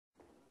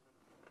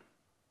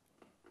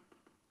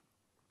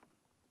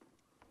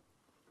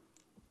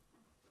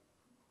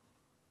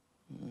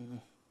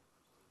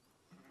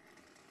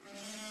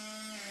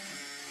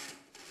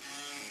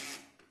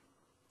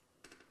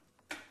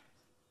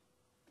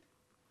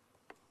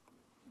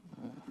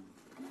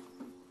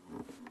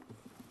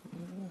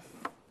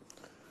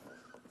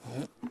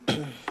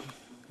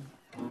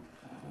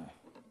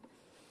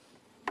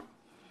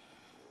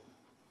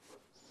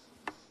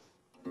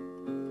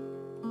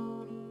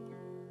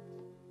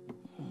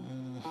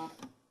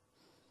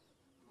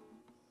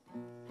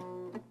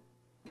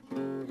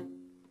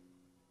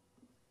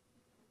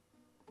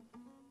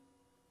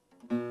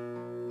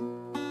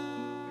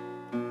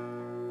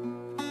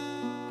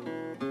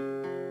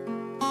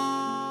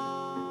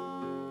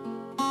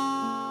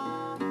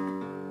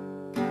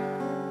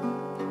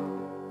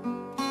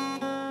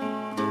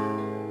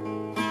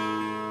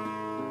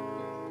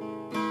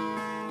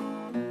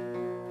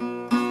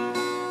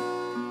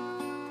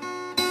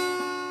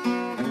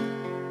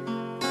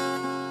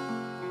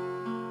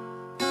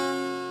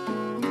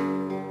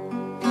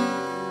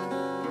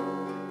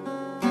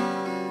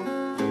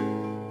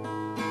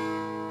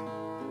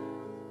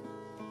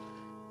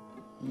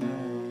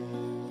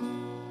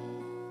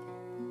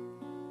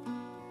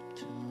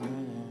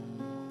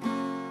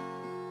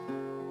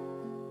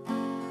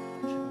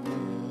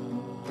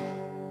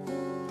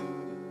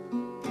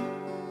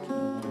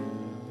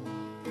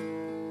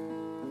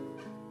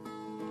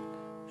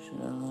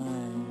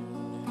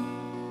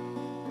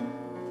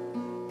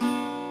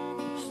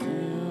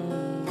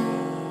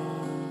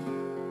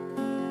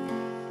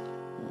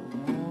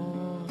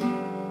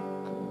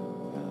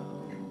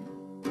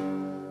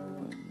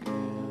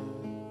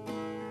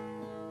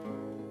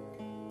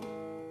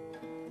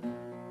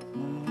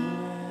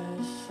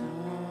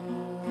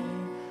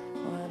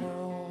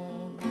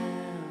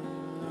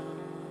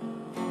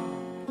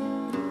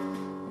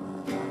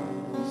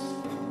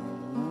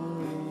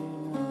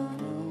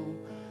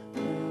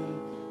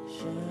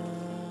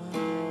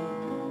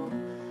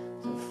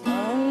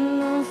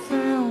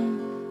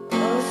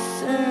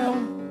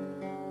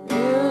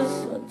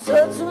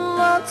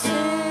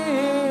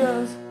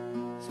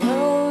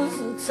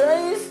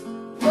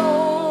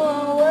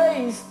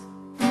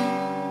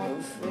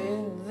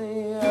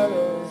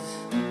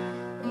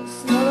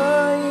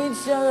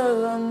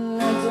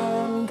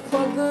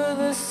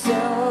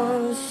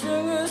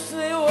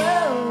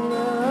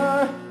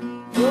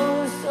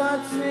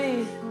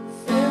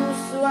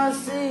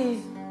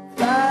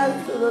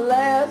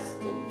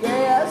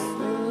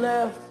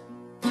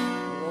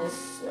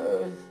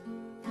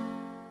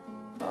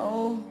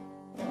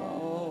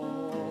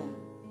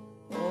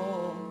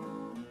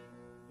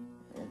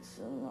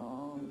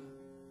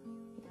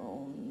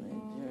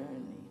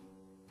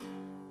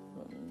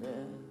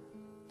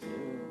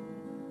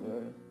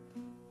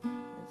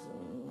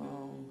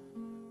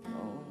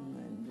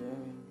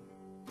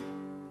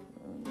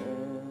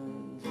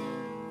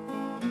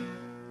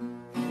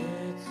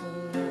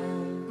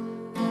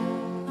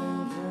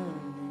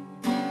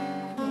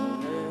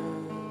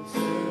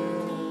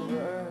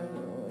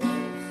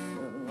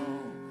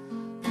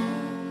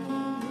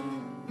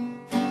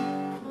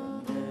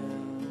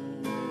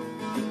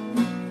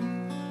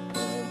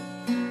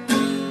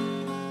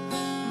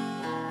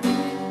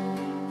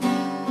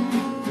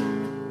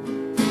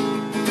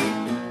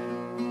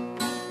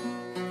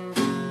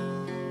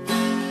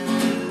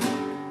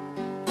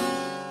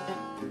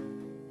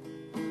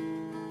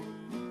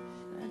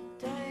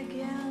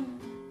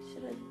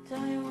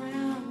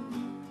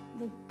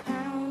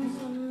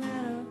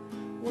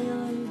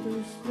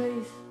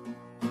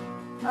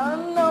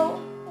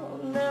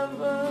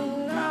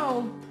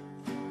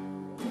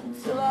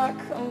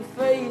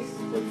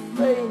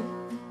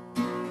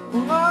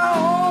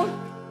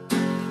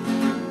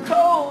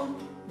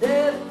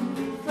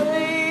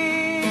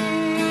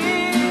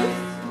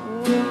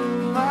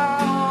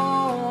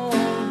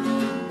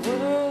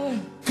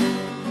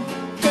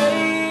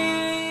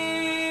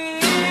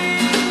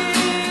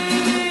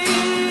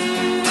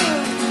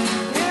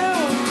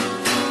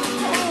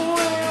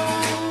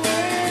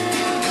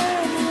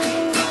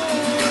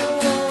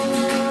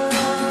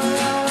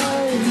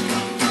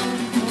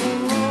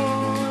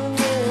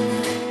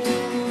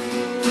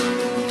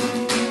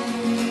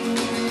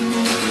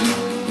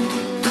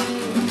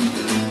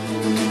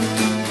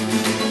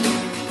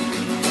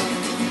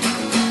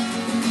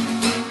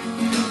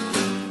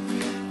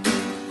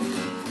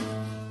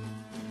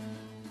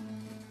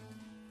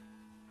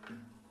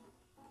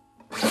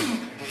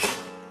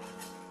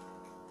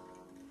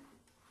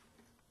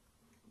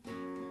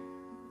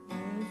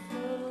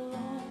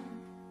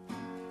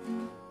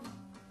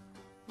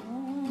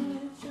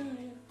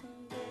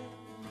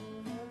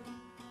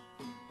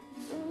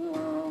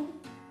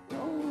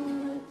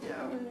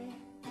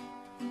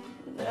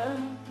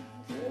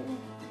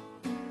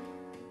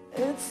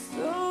It's a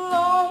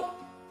long,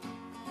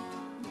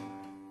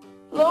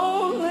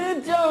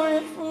 lonely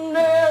journey from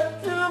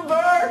death to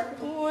birth.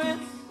 Oh,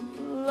 it's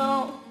a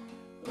long,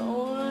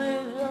 lonely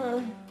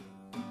journey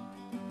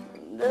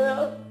from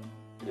death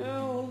to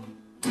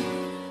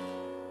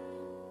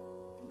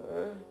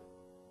birth.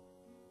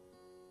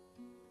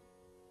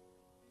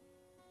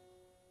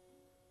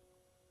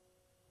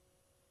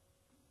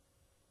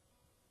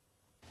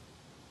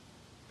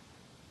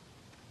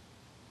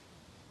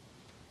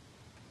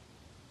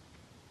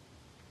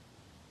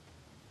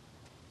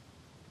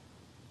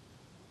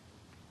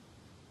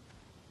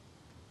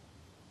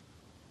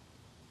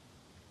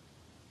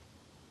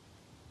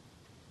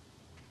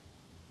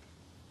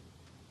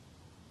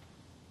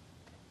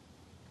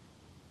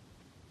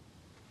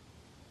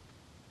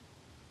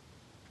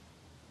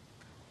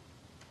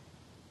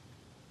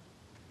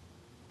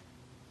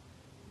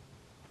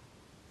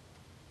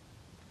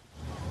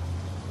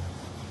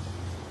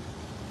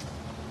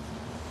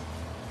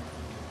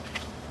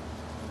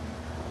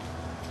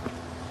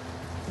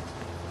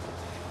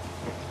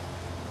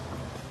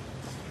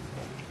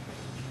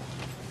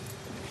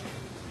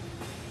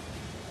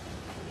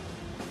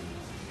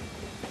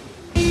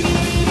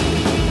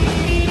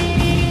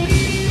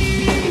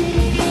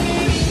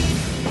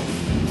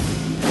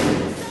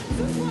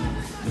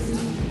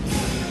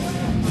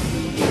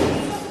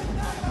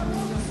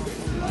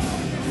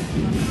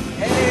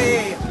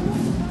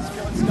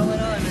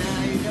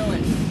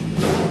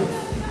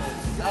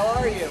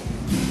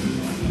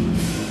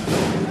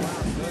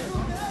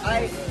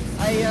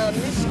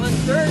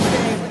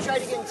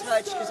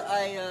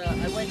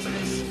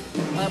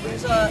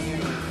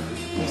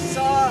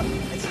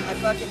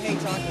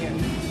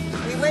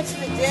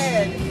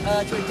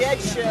 To a Dead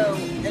show,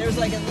 and there was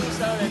like at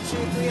least, I don't know,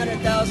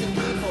 200,000-300,000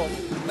 people.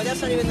 But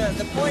that's not even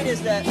the point.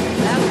 Is that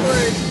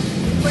afterwards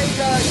we played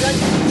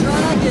Dungeons and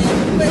Dragons,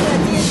 we played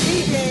that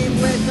D&D game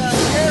with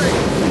Jerry.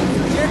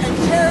 And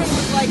Jerry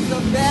was like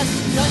the best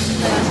dungeon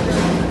master.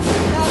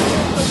 Now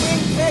he's the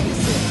winged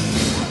Pegasus.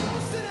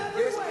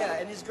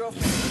 And his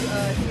girlfriend,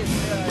 I think it's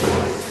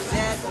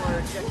Suzette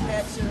or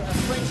Jaquette's a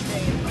French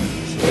name.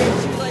 She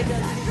was like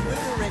these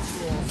voodoo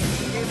rituals.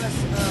 She gave us.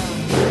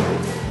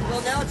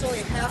 Well, now it's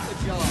only half a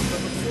job,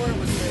 but before it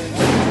was a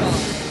whole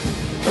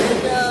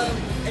job.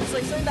 And it's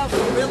like something about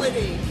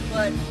virility,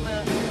 but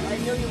I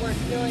know you weren't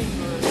feeling,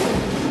 or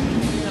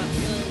you're not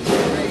feeling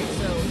great,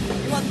 so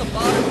you want the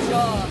bottom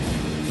jaw.